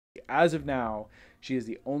as of now, she is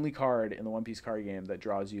the only card in the One Piece card game that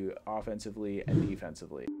draws you offensively and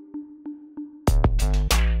defensively.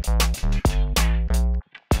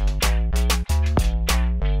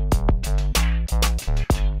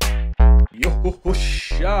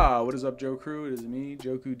 Yo-ho-ho-sha! What is up, Johku? It is me,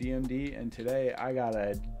 Johku DMD, and today I got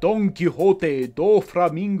a Donquixote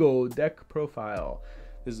Doflamingo deck profile.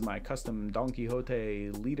 This is my custom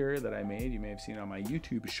Donquixote leader that I made. You may have seen it on my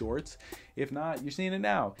YouTube shorts. If not, you're seeing it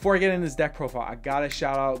now. Before I get into this deck profile, I gotta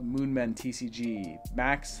shout out Moonmen TCG.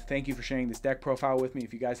 Max, thank you for sharing this deck profile with me.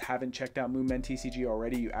 If you guys haven't checked out Moonmen TCG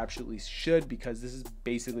already, you absolutely should, because this is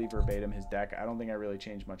basically verbatim his deck. I don't think I really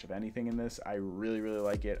changed much of anything in this. I really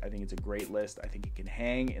like it. I think it's a great list. I think it can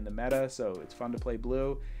hang in the meta, so it's fun to play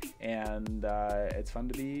blue, and it's fun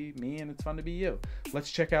to be me, and it's fun to be you.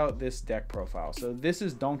 Let's check out this deck profile. So this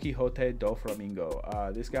is Donquixote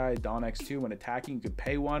Doflamingo. This guy, Don X2, when attacking, you could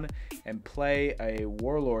pay 1 and play a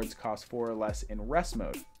Warlords cost 4 or less in rest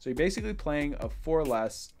mode. So you're basically playing a 4 or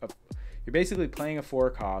less. You're basically playing a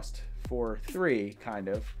 4 cost for 3, kind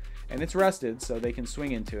of, and it's rested, so they can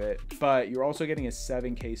swing into it. But you're also getting a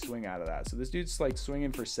 7k swing out of that. So this dude's like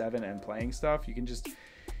swinging for 7 and playing stuff. You can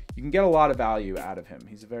get a lot of value out of him.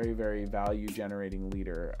 He's a very value generating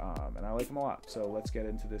leader, and I like him a lot. So let's get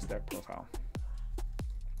into this deck profile.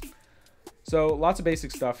 So lots of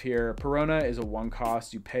basic stuff here. Perona is a 1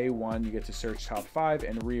 cost. You pay 1, you get to search top 5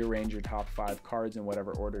 and rearrange your top 5 cards in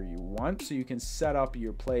whatever order you want. So you can set up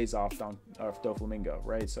your plays off Doflamingo,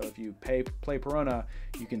 right? So if you play Perona,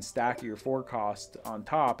 you can stack your 4 cost on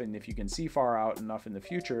top, and if you can see far out enough in the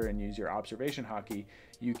future and use your observation hockey,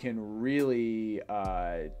 you can really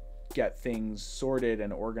get things sorted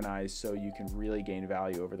and organized, so you can really gain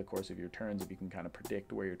value over the course of your turns if you can kind of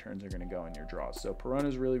predict where your turns are going to go in your draws. So Perona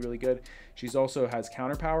is really good. She's also has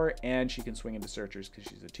counter power, and she can swing into searchers because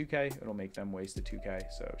she's a 2k. It'll make them waste a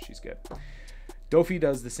 2k, so she's good. Dofi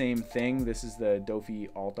does the same thing. This is the Dofi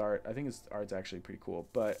alt art. I think his art's actually pretty cool,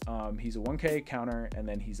 but he's a 1k counter, and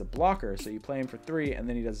then he's a blocker, so you play him for 3, and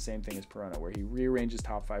then he does the same thing as Perona, where he rearranges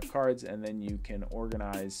top 5 cards, and then you can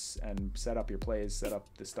organize and set up your plays, set up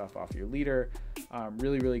the stuff off your leader.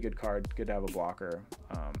 Really good card. Good to have a blocker.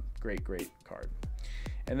 Great card.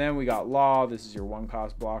 And then we got Law. This is your 1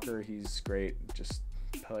 cost blocker. He's great. Just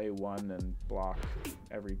play 1 and block.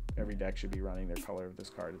 Every deck should be running their color of this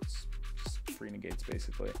card. It's just free negates,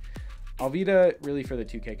 basically. Alvida, really for the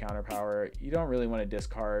 2k counter power. You don't really want to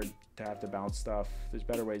discard to have to bounce stuff. There's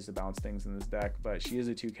better ways to bounce things in this deck, but she is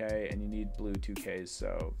a 2k, and you need blue 2ks,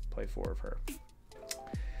 so play 4 of her.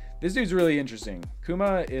 This dude's really interesting.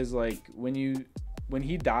 Kuma is like, when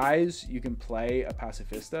he dies, you can play a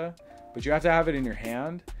Pacifista, but you have to have it in your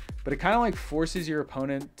hand. But it kind of like forces your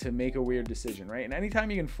opponent to make a weird decision, right? And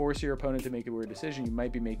anytime you can force your opponent to make a weird decision, you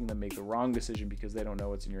might be making them make the wrong decision because they don't know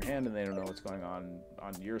what's in your hand and they don't know what's going on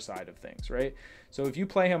your side of things, right? So if you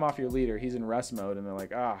play him off your leader, he's in rest mode, and they're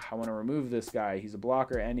like, I want to remove this guy. He's a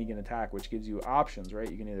blocker and he can attack, which gives you options,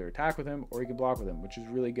 right? You can either attack with him or you can block with him, which is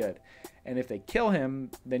really good. And if they kill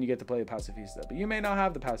him, then you get to play the Pacifista. But you may not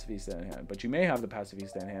have the Pacifista in hand, but you may have the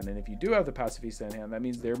Pacifista in hand. And if you do have the Pacifista in hand, that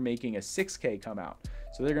means they're making a 6k come out.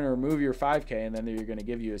 So they're going to remove your 5k, and then they're going to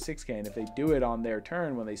give you a 6k. And if they do it on their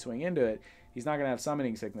turn when they swing into it, he's not going to have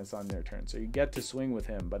summoning sickness on their turn. So you get to swing with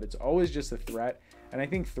him, but it's always just a threat. And I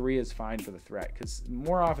think 3 is fine for the threat, because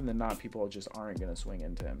more often than not, people just aren't going to swing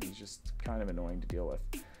into him. He's just kind of annoying to deal with.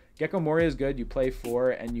 Gecko Moria is good. You play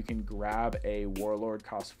 4, and you can grab a Warlord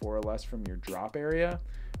cost 4 or less from your drop area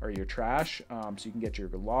or your trash. So you can get your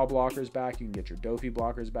Law blockers back. You can get your Dofi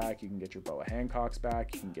blockers back. You can get your Boa Hancocks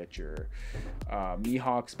back. You can get your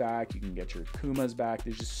Mihawks back. You can get your Kumas back.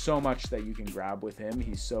 There's just so much that you can grab with him.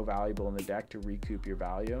 He's so valuable in the deck to recoup your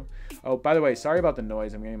value. Oh, by the way, sorry about the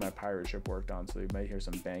noise. I'm getting my pirate ship worked on, so you might hear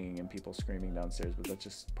some banging and people screaming downstairs, but that's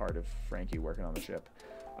just part of Frankie working on the ship.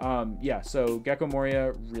 Yeah, so Gecko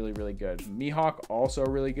Moria, really good. Mihawk, also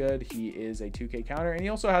really good. He is a 2k counter, and he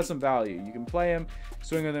also has some value. You can play him,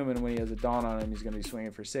 swing with him, and when he has a Dawn on him, he's going to be swinging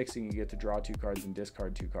for 6, and you get to draw 2 cards and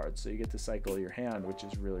discard 2 cards. So you get to cycle your hand, which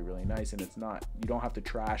is really nice, and you don't have to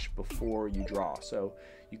trash before you draw. So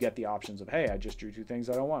you get the options of, hey, I just drew 2 things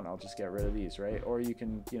I don't want. I'll just get rid of these, right? Or you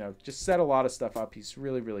can, just set a lot of stuff up. He's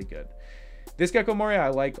really good. This Gecko Moria I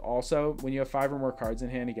like also. When you have 5 or more cards in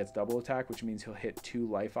hand, he gets double attack, which means he'll hit 2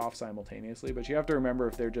 life off simultaneously. But you have to remember,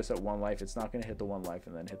 if they're just at 1 life, it's not going to hit the 1 life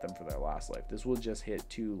and then hit them for their last life. This will just hit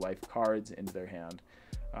 2 life cards into their hand.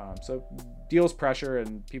 So deals pressure,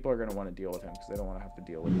 and people are going to want to deal with him because they don't want to have to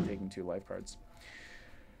deal with him taking 2 life cards.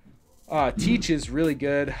 Teach is really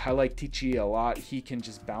good. I like Teachy a lot. He can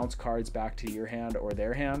just bounce cards back to your hand or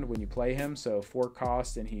their hand when you play him. So 4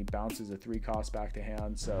 cost, and he bounces a 3 cost back to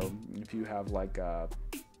hand. So if you have like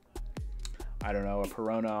I don't know, a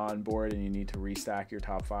Perona on board and you need to restack your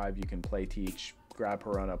top 5, you can play Teach, grab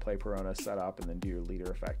Perona, play Perona, set up, and then do your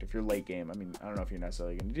leader effect. If you're late game, I mean, I don't know if you're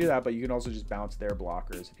necessarily going to do that, but you can also just bounce their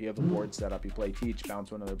blockers. If you have the board set up, you play Teach,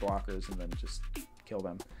 bounce one of their blockers, and then just kill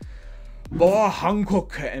them. Boa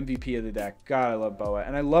Hankook, MVP of the deck. God, I love Boa.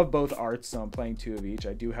 And I love both arts, so I'm playing 2 of each.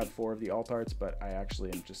 I do have 4 of the alt arts, but I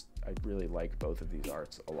actually am just, I really like both of these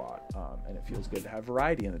arts a lot. And it feels good to have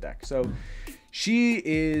variety in the deck. So she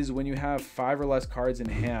is, when you have 5 or less cards in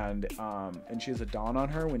hand, and she has a Dawn on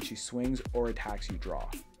her, when she swings or attacks, you draw.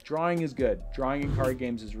 Drawing is good. Drawing in card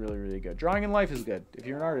games is really, really good. Drawing in life is good. If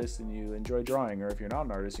you're an artist and you enjoy drawing, or if you're not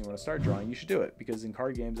an artist and you want to start drawing, you should do it, because in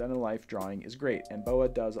card games and in life, drawing is great. And Boa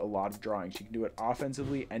does a lot of drawing. She can do it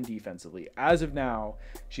offensively and defensively. As of now,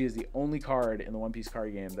 she is the only card in the One Piece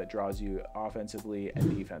card game that draws you offensively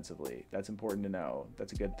and defensively. That's important to know.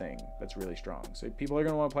 That's a good thing. That's really strong. So people are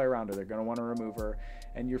going to want to play around her. They're going to want to remove her,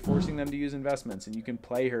 and you're forcing them to use investments. And you can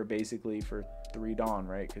play her basically for 3 Dawn,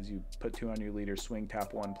 right? Because you put 2 on your leader, swing,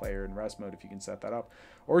 tap 1, player in rest mode if you can set that up.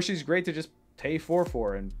 Or she's great to just pay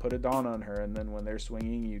 4/4 and put a Dawn on her, and then when they're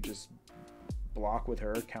swinging, you just block with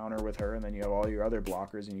her, counter with her, and then you have all your other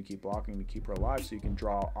blockers, and you keep blocking to keep her alive, so you can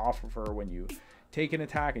draw off of her when you take an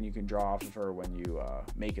attack, and you can draw off of her when you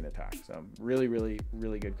make an attack. So really, really,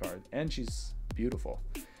 really good card, and she's beautiful.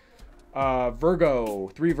 Virgo,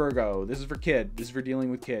 3 Virgo. This is for Kid. This is for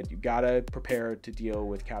dealing with Kid. You gotta prepare to deal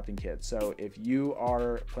with Captain Kid. So if you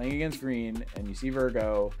are playing against green and you see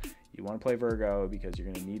Virgo, you want to play Virgo, because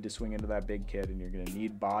you're going to need to swing into that big kid, and you're going to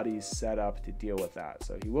need bodies set up to deal with that.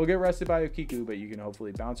 So he will get rested by Okiku, but you can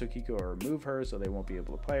hopefully bounce Okiku or remove her so they won't be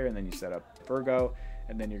able to play her, and then you set up Virgo,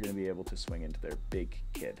 and then you're going to be able to swing into their big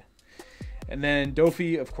kid. And then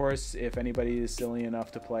Dofi, of course, if anybody is silly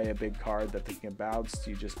enough to play a big card that they can bounce,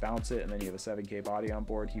 you just bounce it, and then you have a 7k body on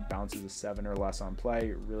board. He bounces a 7 or less on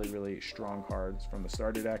play. Really, really strong cards from the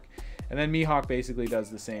starter deck. And then Mihawk basically does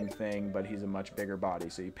the same thing, but he's a much bigger body.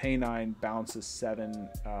 So you pay 9, bounces 7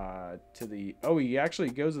 to the... Oh, he actually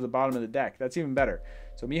goes to the bottom of the deck. That's even better.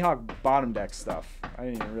 So Mihawk bottom deck stuff. I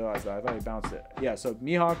didn't even realize that. I thought he bounced it. Yeah, so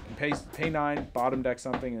Mihawk, pay 9, bottom deck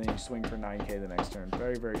something, and then you swing for 9k the next turn.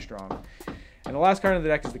 Very, very strong. And the last card of the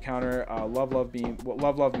deck is the counter, Love Love Beam,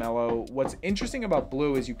 Love Love Mellow. What's interesting about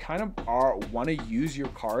blue is you kind of want to use your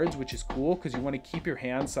cards, which is cool, because you want to keep your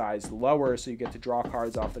hand size lower so you get to draw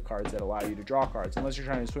cards off the cards that allow you to draw cards. Unless you're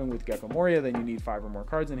trying to swing with Gecko Moria, then you need 5 or more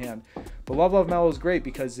cards in hand. But Love Love Mellow is great,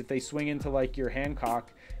 because if they swing into like your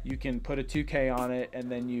Hancock, you can put a 2k on it, and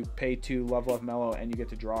then you pay 2 Love Love Mellow, and you get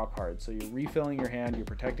to draw a card. So you're refilling your hand, you're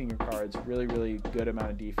protecting your cards. Really, really good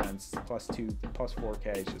amount of defense. +2,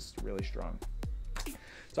 +4k is just really strong.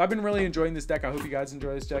 So I've been really enjoying this deck. I hope you guys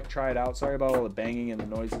enjoy this deck. Try it out. Sorry about all the banging and the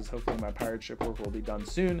noises. Hopefully my pirate ship work will be done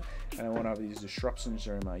soon, and I won't have these disruptions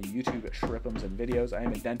during my YouTube shripums and videos. I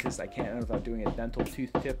am a dentist. I can't end without doing a dental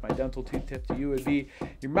tooth tip. My dental tooth tip to you would be,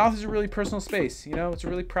 your mouth is a really personal space. You know, it's a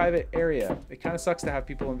really private area. It kind of sucks to have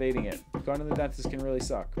people invading it. Going to the dentist can really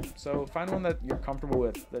suck. So find one that you're comfortable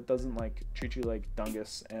with, that doesn't like treat you like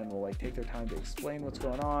Dungus, and will like take their time to explain what's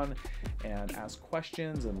going on and ask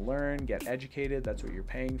questions and learn, get educated. That's what you're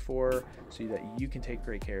paying for, so that you can take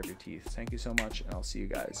great care of your teeth. Thank you so much, and I'll see you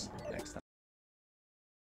guys next time.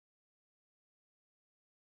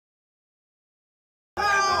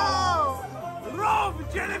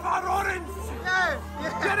 Jennifer Lawrence!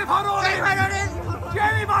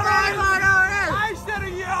 Jennifer Lawrence!